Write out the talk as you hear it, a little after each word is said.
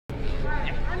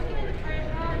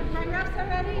are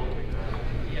ready?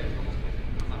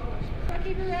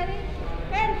 Keeper ready?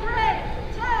 And 3,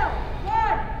 2, 1,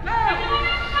 go!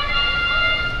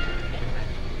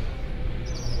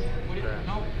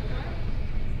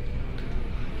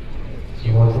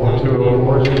 So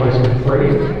 14204 is placing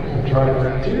freight. We'll try to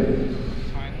grab 2.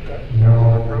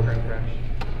 No. Program crash.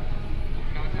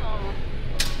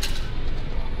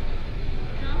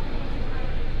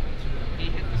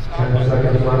 10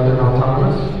 seconds left in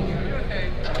autonomous.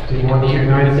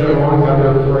 T12971 got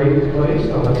their freight placed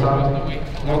on the top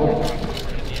level.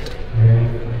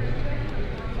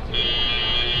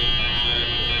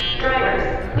 Drivers,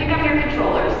 pick up your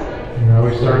controllers. Now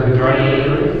we start to drive the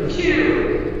 3,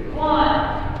 2, 1.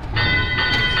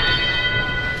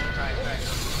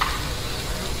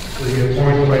 So you get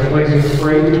points by placing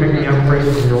freight, picking up freight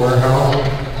from your warehouse,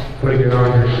 putting it on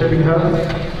your shipping hub,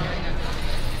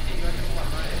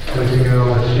 placing it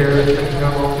on the shared shipping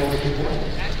hub.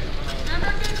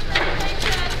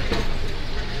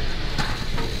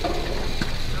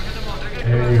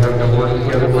 And you have to work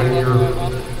together with your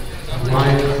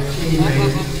line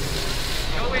teammates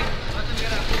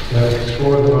that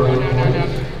score the most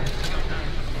points.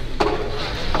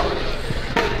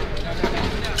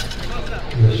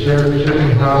 The shared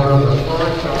shipping hub on the far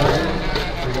side,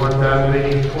 we want that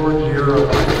leaning towards your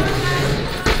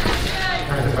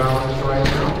kind of balance right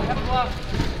now.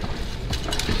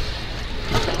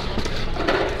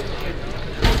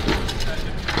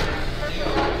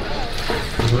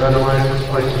 The red alliance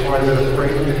places quite a bit of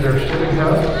freight in their shipping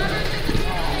hub.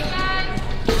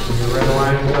 And the red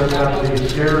alliance does have the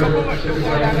shared shipping hub.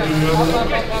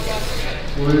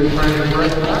 Blue is trying to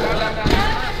break that.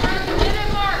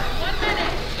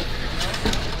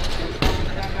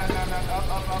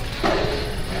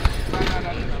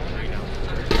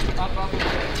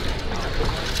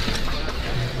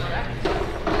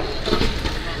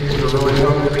 These are really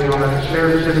focusing on that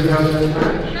shared shipping hub this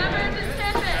match.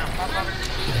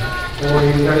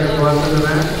 40 seconds left in the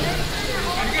match.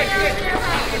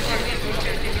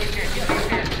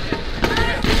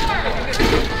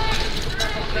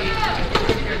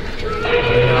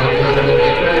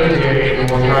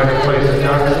 We'll try to place the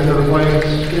ducks into the playing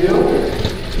field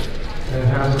and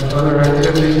have some other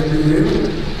activities to do.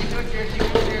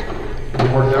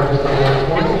 More ducks on 1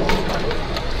 point.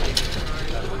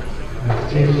 As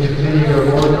teams continue to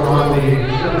work on the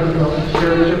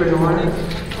shared shipping alliance.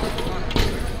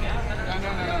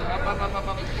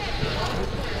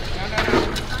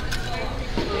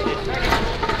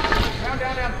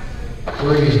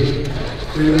 3,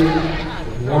 2,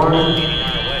 1.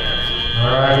 All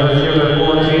right, let's give the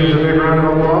 4 teams a big round of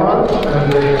applause as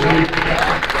they keep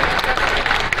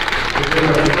the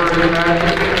first match.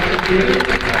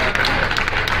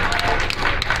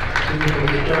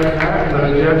 The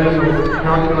judges will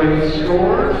calculate the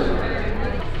scores.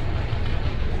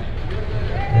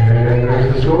 And there's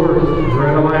the scores.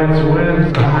 Red Alliance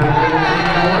wins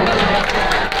 115 points.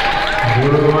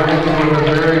 Blue Alliance with a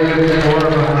very good score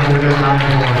of 109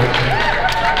 points.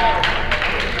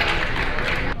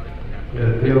 The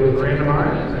field is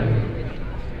randomized.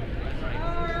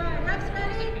 Alright, refs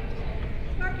ready?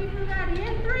 Scorekeeper ready.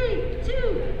 In 3, 2,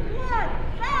 1,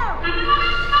 go!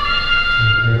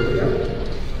 There we go.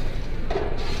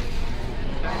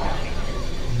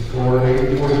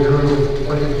 4-8-4-0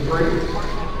 placing freight.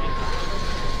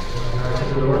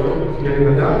 Getting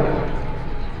the duck.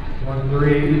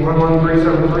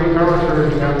 11373 power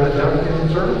surge. Have the duck in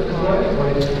service display.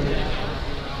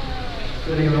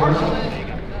 Sitting in the warehouse.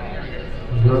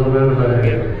 A little bit of a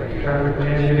traffic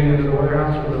jam getting into the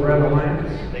warehouse for the Red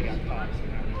Alliance.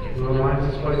 Blue Alliance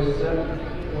is placed set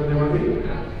where they want to be.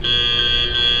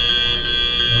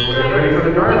 And we'll get ready for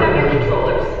the driver.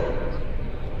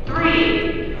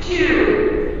 3,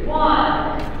 2,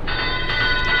 1.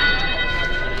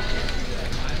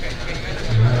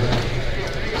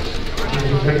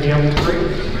 Picking up the freight.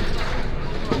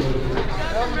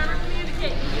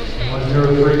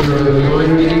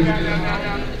 10303.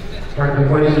 Trying to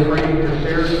place the freight into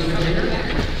stairs here.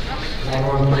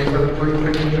 11373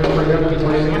 picking the freight up and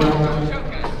placing it on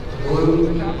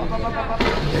blue.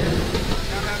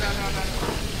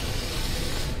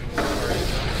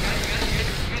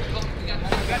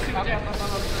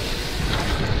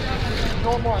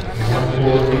 No more.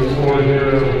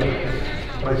 14840.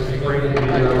 Placing freight in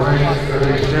the alliance for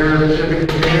the shared shipping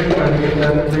container, trying to get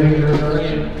that leading your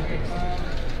direction.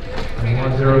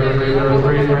 And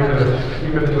 10303 trying to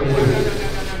keep it to the blue.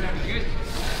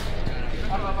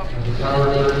 The tower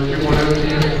for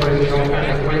 2102 placing all kinds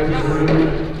of freight in the blue.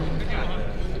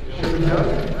 Shipping up.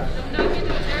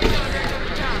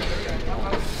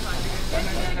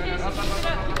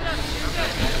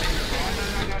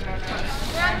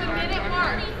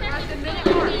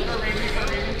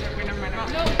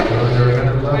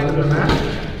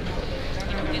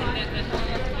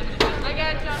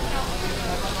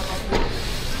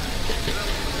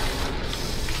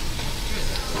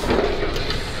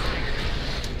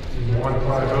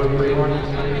 15031.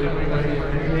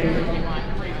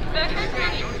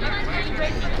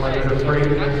 Flight of freight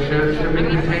and shared shipping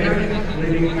container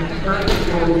leading current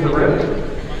towards the red.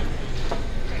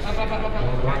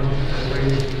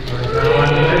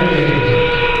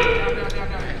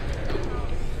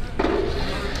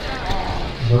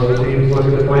 Both teams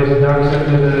looking to place ducks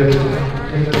into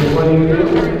the playing field.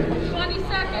 20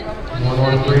 seconds.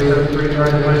 11373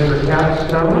 trying to place their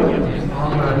capstone on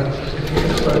the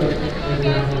container, but is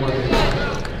down to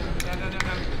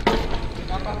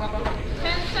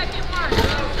 10-second mark.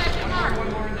 10-second mark.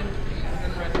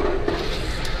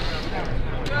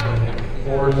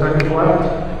 4 seconds left.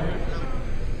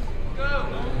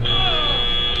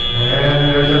 And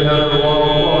there's another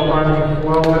qualifying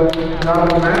well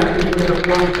match between the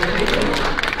four teams.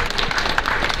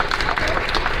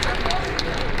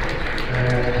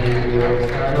 And we will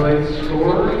calculate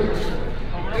scores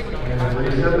and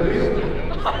reset the field.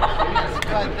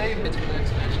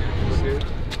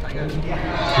 There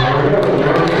we go. The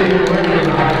other team wins with a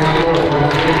high score of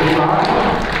 155.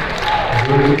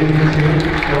 Blue team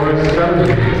scores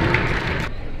 70.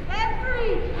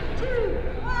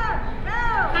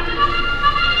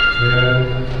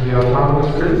 And the autonomous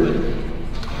group,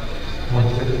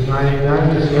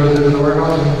 1699, just goes into the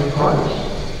warehouse and launch.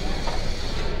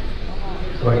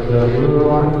 Looks like the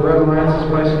red alliance is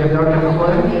placing a duck in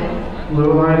play. Blue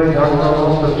alliance duck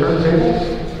off the turntables.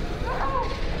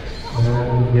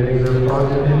 And getting their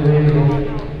product in the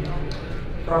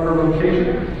proper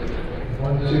location.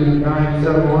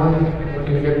 12971,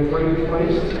 looking to get freight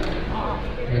placed.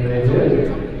 And they did.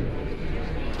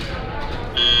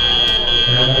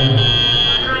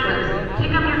 Drivers,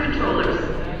 pick up your controllers.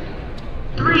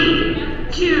 3,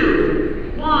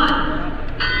 2, 1.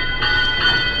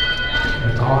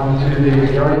 And on to the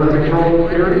driver control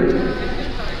period.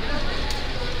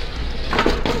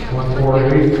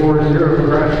 14840 for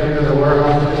crashing into the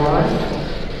warehouse supply.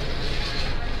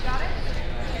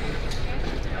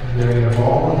 Getting the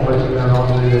ball and placing that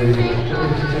onto the shipping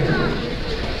container.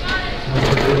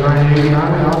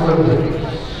 989 and also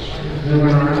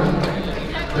zooming around.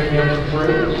 Picking up the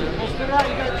freight.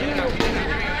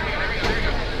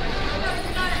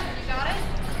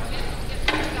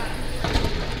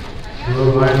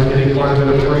 Blue line getting quite a bit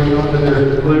of freight onto their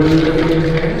blue shipping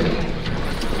container.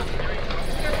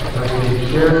 The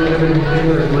shared shipping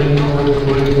container is leaning towards the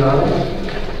blue side.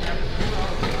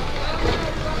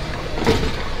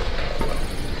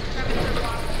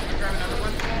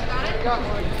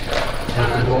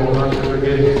 The gold rushers are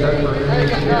getting set for entry.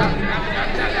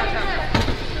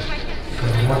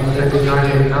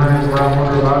 16989 round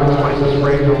one arrival places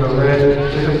freight on the red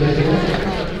shipping container.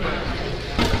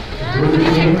 Blue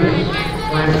team is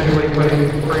frantically putting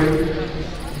freight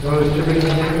those shipping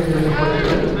containers in place.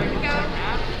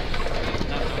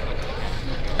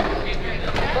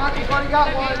 Got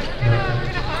one.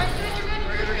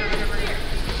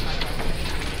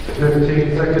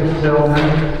 15 seconds still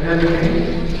ending.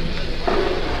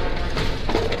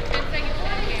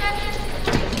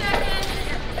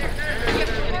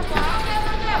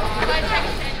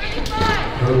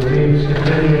 Those teams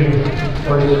continuing to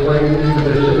place freight into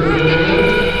the shipping container.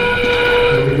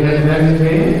 We begin next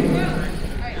game.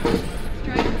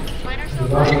 The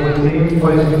Buffalo team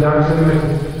placing ducks in the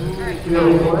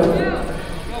field play.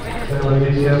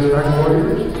 DCS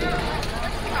MechWarriors.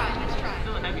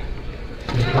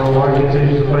 Control line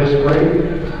continues to place freight.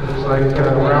 Looks like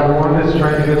round one is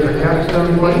trying to get the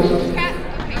capstone placed.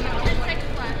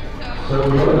 So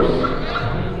close.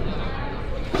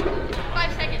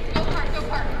 5 seconds. Go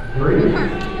park. 3,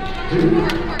 2,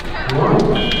 1.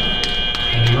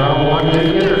 And round one did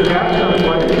get their capstone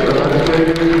placed, so that's good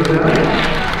news for them.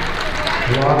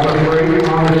 Lots of freight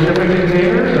on the shipping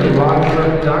containers and lots of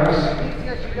ducks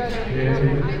in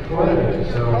play.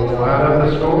 So we'll add up the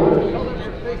scores.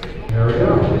 There we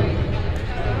go.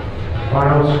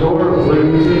 Final score, blue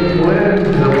team wins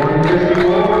the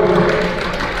 154.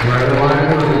 Red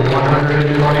Alliance with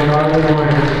 125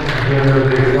 points. Again, there's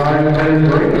a 5-minute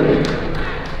break.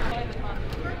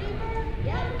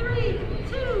 3,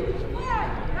 2, 1,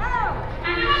 go!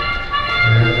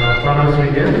 And our finals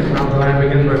begin. Mountain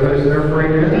begins by placing their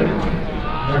freight in.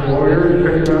 MechWarriors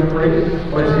picking up freight,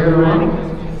 placing it on.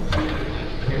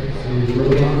 See blue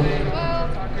line.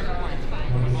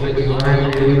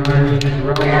 16989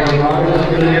 round one arrival,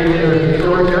 getting into the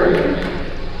storage area.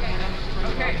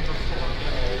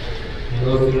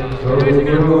 Those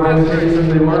blue line stays in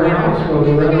the warehouse, while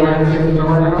the red line stays in the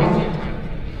warehouse.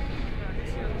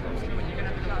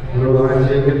 Blue line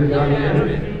stays in the duck in.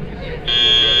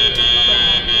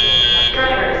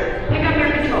 Drivers, pick up your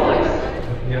controllers.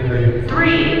 Again,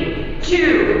 3,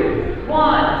 2,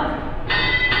 1.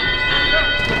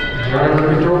 Driver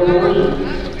control force.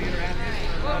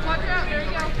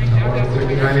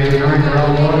 6989,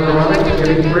 round 1, arrival,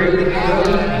 getting great.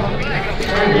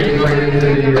 Trying to get right into the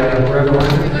red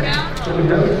line. Should be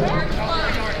done.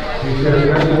 DCS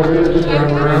MechWarriors,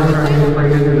 driving around, trying to get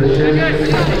right into the shed.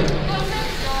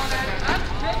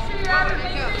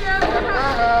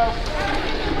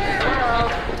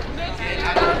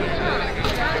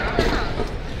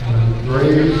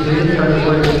 Braves team trying to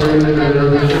play the Braves into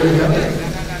the shed.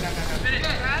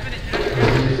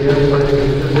 DCS plays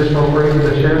additional break in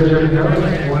the shed, shipping up.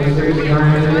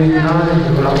 169.89 is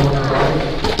about one across.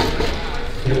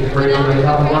 Getting break on the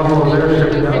top level of their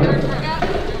shipping up.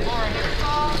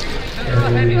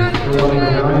 And the one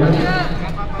medallion.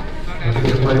 I think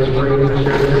the place break in the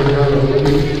shed, shipping up.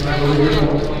 I believe so.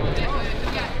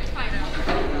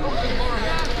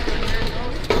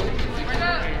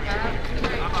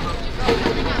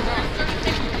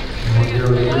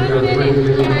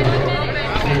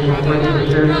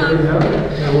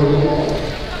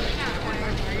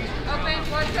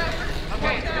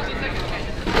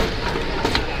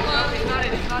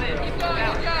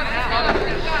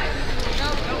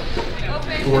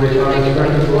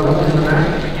 Seconds left in the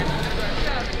match.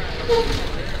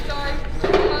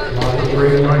 Lots of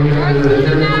breaks going into the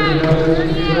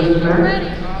this match.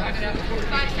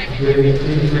 Getting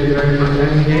teams getting ready for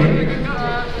 10 games.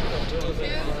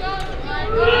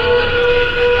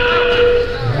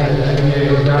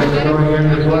 Not going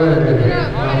into play.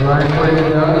 Ryan plays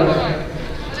it out.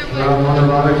 Round 1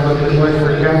 robotics left to play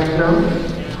for Capstone.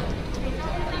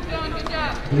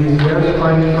 DCS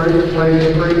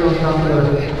playing free on top of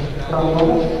the top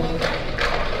level.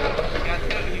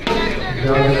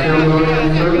 Doug still going in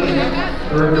service.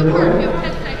 Third to play.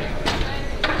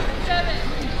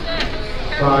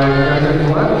 5 seconds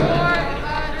left.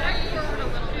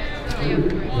 2,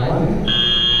 1.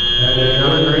 And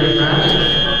another great match.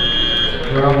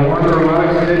 Round 1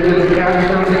 robotics into the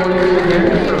Capstone Warriors again,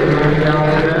 so we're going down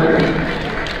to them.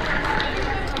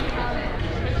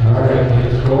 Alright,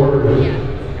 the scores.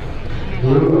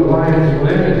 Blue Alliance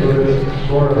wins with a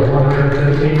score of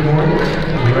 115 points.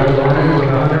 Red Alliance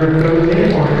with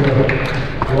 113 points.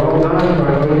 Well done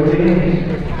by both teams.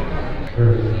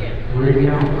 There's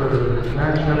recount for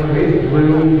match number 8.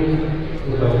 Blue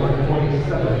with a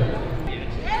 127.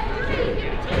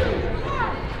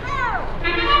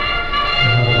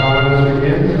 Now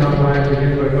begins. Now time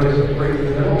begins by placing break in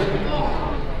the middle.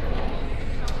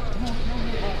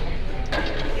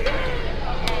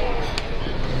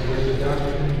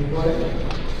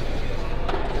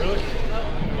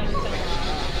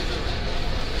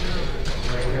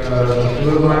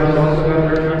 Blue line also got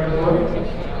very back to play.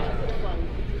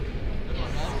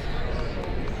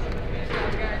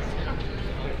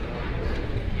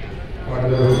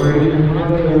 There's Brady in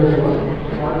front, there's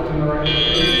Marks in the right.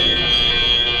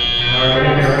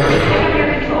 Take up your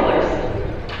controllers.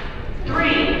 3,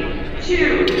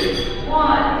 2,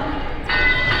 1.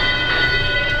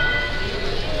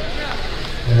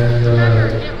 And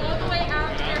Get all the way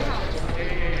out to your house.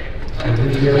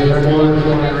 DCS MechWarriors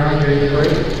going around getting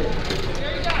break.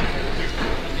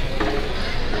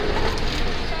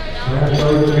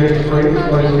 Nationals getting break,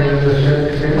 placing it in the shed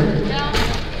container.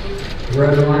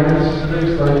 Red Alliance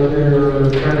looks like they're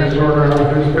trying to sort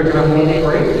out who's picking up the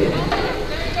break.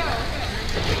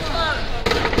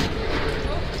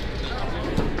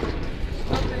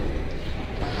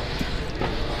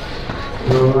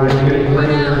 Blue Alliance getting break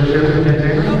in their shipping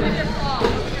container.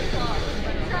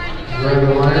 Red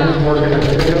Alliance working at the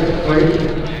tip, break,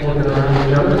 working around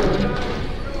each other.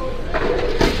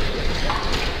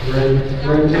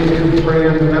 Red team can spray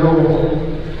in the middle.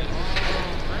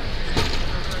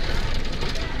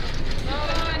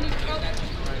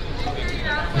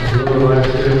 Blue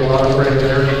Alliance getting a lot of spray in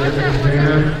their shipping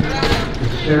container. The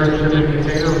shared shipping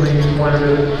container leaves quite a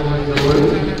bit of pulling the blue.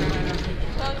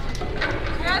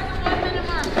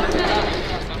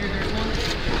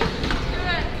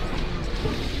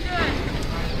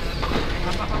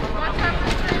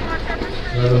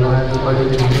 Red Alliance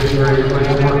placing very more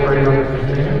spray on the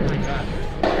container.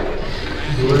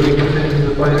 Blue continues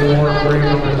to place more spray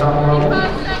on the top level.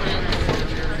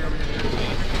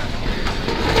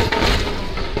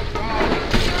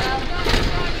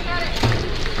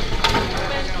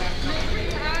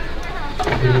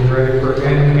 Getting ready for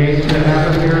end games to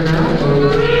happen here now. So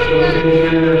we'll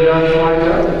get their guns lined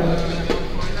up.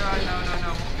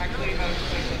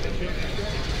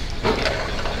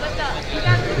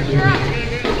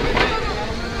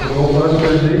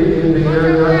 Buster Z getting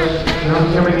their trucks now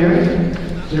coming in.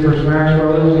 Super Smash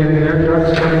Brothers getting their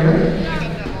trucks coming in.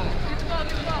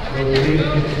 Those teams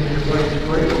continue to play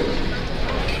great.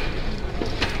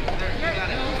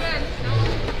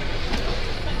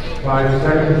 5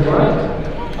 seconds left.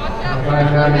 Find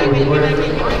that was winning.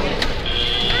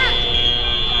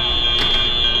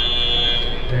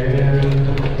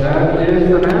 And that is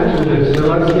the match of this. So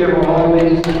let's give all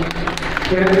these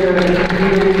candidates and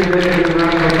community today a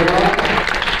round of applause.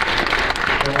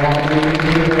 For all the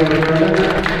teams that are present.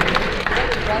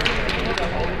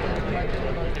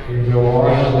 We go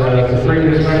on to the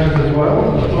previous matches as well.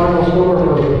 The final score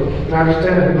for match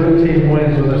 10, blue team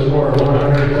wins with a score of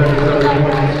 177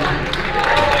 points.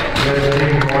 Red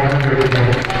team 100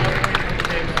 points.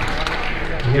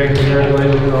 Again,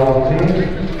 congratulations to all teams.